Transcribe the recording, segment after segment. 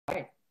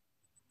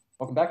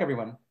Welcome back,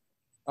 everyone.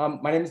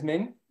 My name is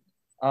Minh.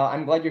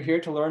 I'm glad you're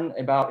here to learn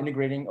about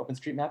integrating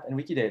OpenStreetMap and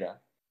Wikidata.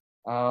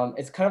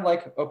 It's kind of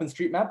like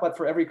OpenStreetMap, but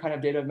for every kind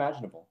of data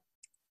imaginable.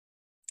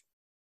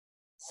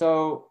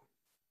 So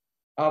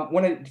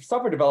when a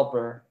software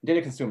developer,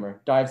 data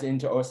consumer, dives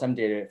into OSM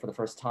data for the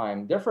first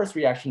time, their first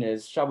reaction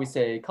is, shall we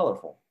say,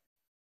 colorful.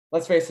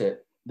 Let's face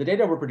it, the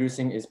data we're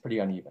producing is pretty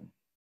uneven.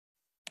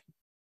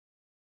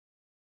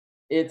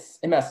 It's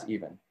a mess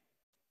even.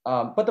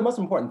 But the most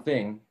important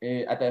thing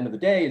at the end of the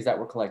day is that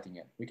we're collecting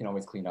it. We can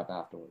always clean up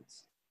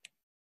afterwards.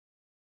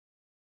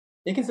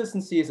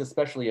 Inconsistency is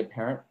especially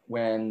apparent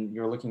when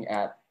you're looking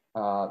at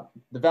the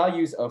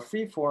values of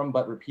free-form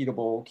but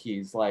repeatable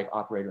keys like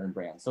operator and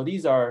brand. So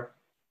these are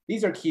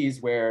keys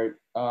where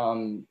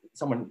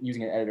someone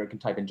using an editor can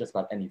type in just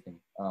about anything.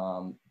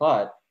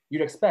 But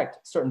you'd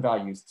expect certain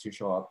values to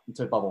show up,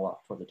 to bubble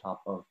up toward the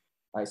top of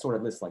a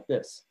sorted list like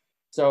this.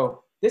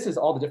 So this is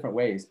all the different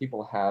ways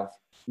people have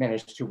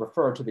managed to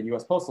refer to the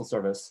US Postal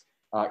Service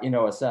in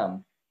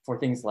OSM for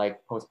things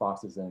like post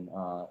boxes and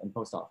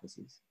post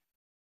offices.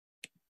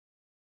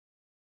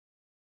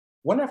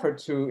 One effort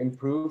to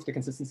improve the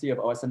consistency of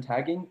OSM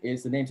tagging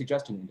is the name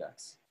suggestion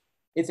index.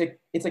 It's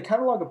a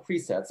catalog of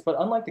presets, but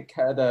unlike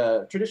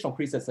the traditional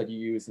presets that you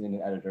use in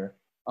an editor,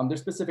 they're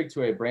specific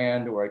to a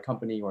brand or a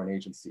company or an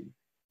agency.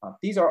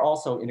 These are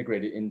also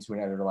integrated into an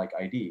editor like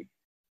ID.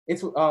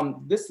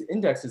 This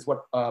index is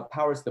what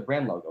powers the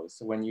brand logos.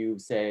 So when you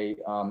say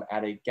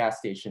at a gas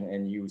station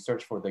and you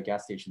search for the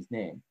gas station's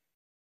name.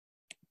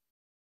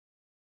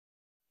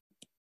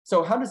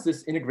 So how does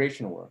this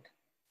integration work?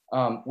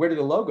 Where do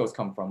the logos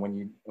come from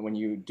when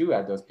you do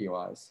add those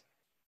POIs?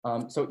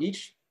 So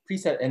each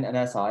preset in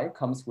NSI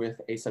comes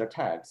with a set of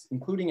tags,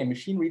 including a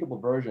machine-readable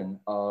version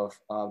of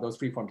those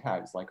free-form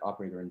tags like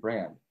operator and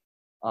brand.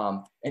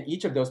 And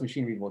each of those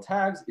machine-readable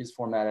tags is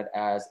formatted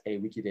as a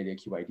Wikidata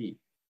QID.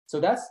 So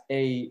that's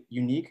a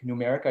unique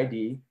numeric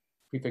ID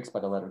prefixed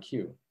by the letter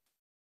Q.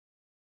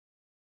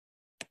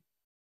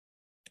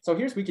 So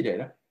here's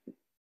Wikidata.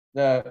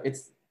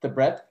 It's the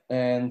breadth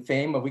and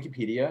fame of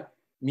Wikipedia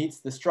meets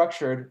the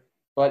structured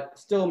but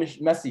still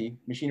messy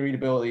machine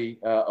readability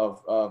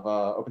of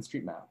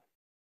OpenStreetMap.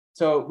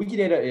 So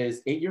Wikidata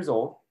is 8 years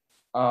old,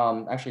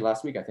 actually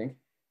last week, I think,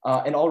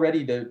 and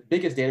already the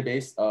biggest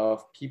database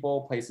of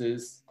people,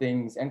 places,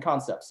 things, and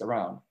concepts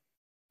around.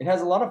 It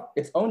has a lot of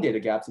its own data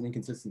gaps and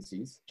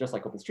inconsistencies, just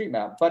like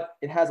OpenStreetMap, but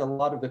it has a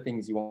lot of the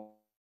things you won't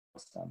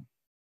understand.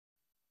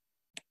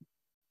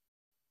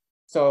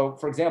 So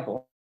for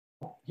example,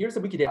 here's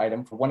a Wikidata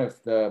item for one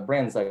of the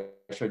brands I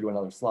showed you on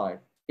another slide.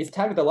 It's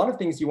tagged with a lot of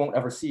things you won't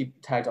ever see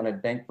tagged on a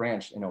bank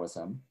branch in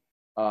OSM.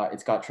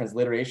 It's got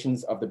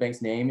transliterations of the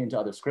bank's name into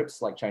other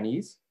scripts like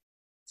Chinese.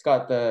 It's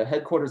got the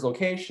headquarters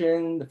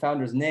location, the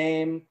founder's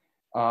name,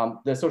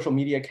 the social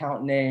media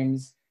account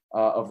names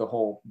of the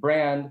whole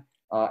brand,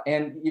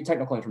 and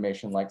technical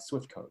information like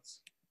Swift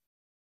codes.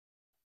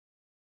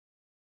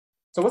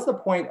 So what's the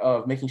point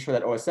of making sure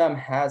that OSM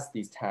has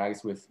these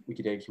tags with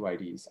Wikidata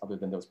QIDs other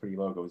than those pretty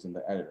logos in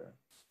the editor?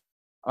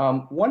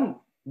 One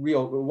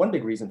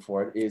big reason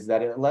for it is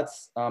that it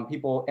lets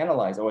people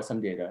analyze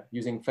OSM data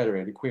using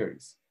federated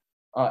queries.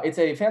 It's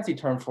a fancy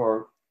term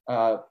for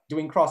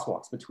doing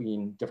crosswalks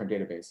between different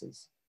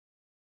databases.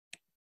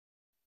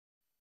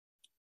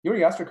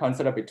 Yuri Astrachan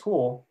set up a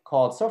tool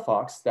called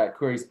Sophox that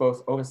queries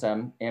both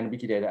OSM and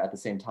Wikidata at the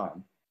same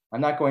time. I'm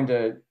not going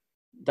to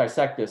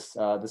dissect this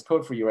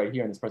code for you right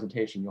here in this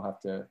presentation. You'll have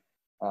to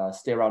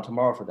stay around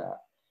tomorrow for that.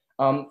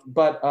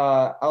 But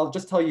I'll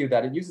just tell you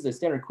that it uses a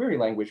standard query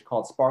language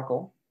called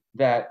Sparkle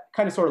that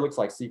kind of sort of looks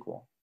like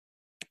SQL.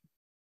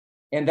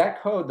 And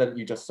that code that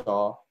you just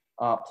saw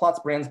plots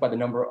brands by the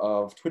number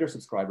of Twitter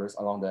subscribers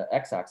along the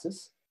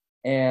x-axis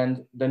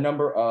and the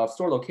number of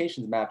store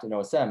locations mapped in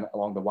OSM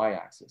along the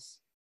y-axis.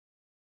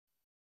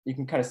 You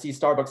can kind of see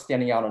Starbucks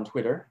standing out on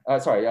Twitter.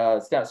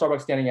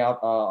 Starbucks standing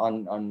out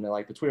on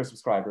like the Twitter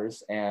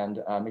subscribers, and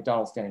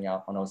McDonald's standing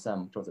out on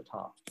OSM towards the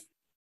top.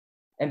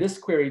 And this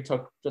query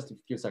took just a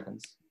few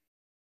seconds.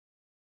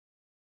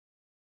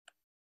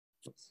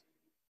 Oops,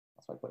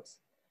 that's my place.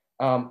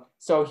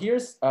 So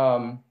here's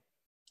the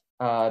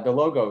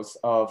logos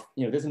of,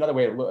 there's another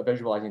way of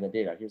visualizing the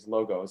data. Here's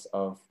logos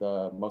of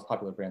the most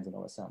popular brands in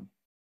OSM.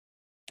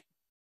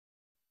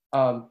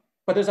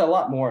 But there's a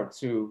lot more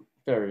to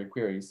federated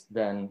queries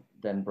than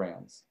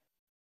brands.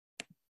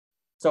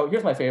 So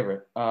here's my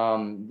favorite.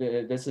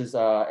 This is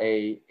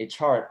a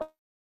chart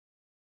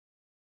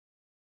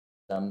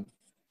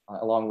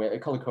along with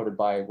color-coded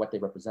by what they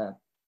represent.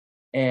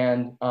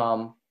 And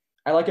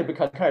I like it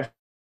because it kind of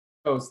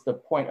shows the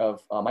point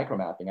of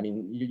micromapping. I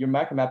mean, you're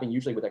micromapping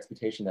usually with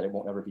expectation that it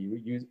won't ever be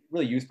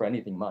really used for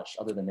anything much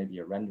other than maybe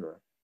a renderer.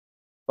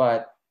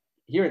 But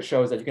here it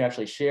shows that you can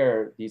actually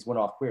share these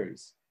one-off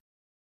queries.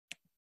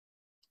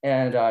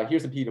 And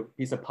here's a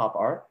piece of pop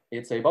art.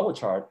 It's a bubble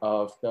chart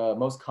of the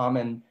most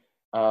common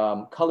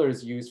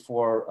colors used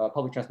for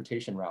public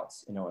transportation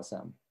routes in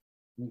OSM.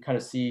 You can kind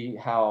of see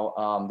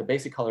how the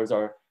basic colors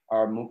are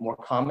more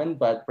common,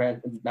 but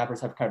mappers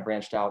have kind of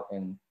branched out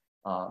and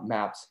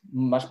mapped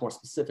much more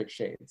specific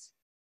shades.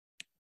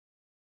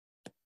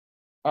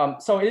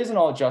 So it isn't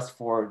all just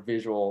for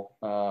visual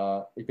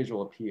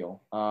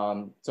appeal.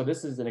 So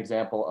this is an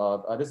example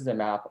of, this is a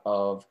map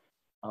of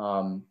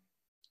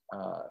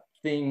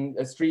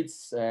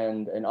streets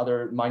and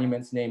other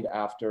monuments named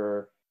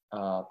after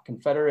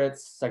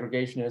Confederates,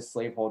 segregationists,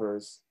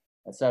 slaveholders,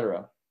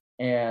 etc.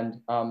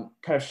 And kind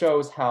of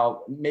shows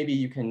how maybe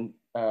you can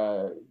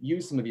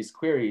use some of these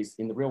queries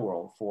in the real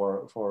world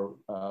for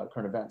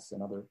current events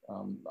and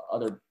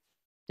other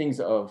things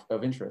of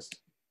interest.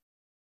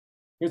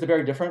 Here's a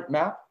very different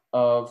map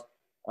of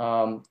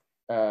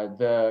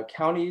the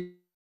counties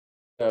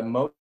the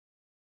most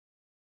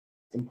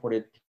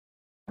imported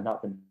have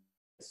not been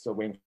so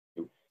waiting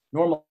to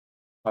normal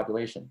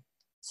population.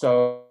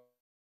 So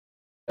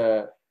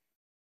the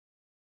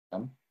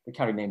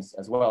county names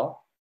as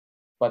well,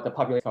 but the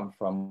population come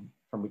from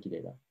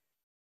Wikidata.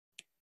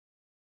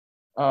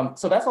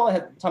 So that's all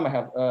time I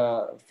have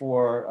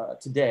for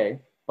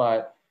today,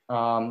 but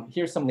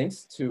here's some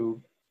links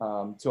to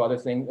other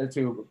things,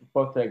 to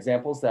both the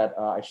examples that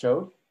I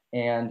showed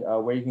and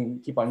where you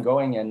can keep on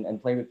going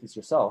and play with this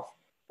yourself.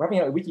 We're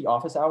having a wiki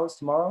office hours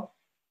tomorrow.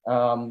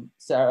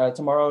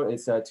 Tomorrow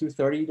is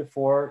 2:30 to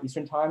 4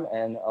 Eastern time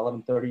and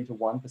 11:30 to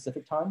 1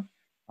 Pacific time.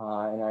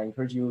 And I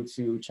encourage you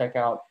to check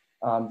out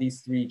these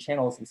 3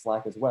 channels in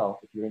Slack as well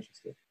if you're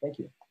interested. Thank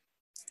you.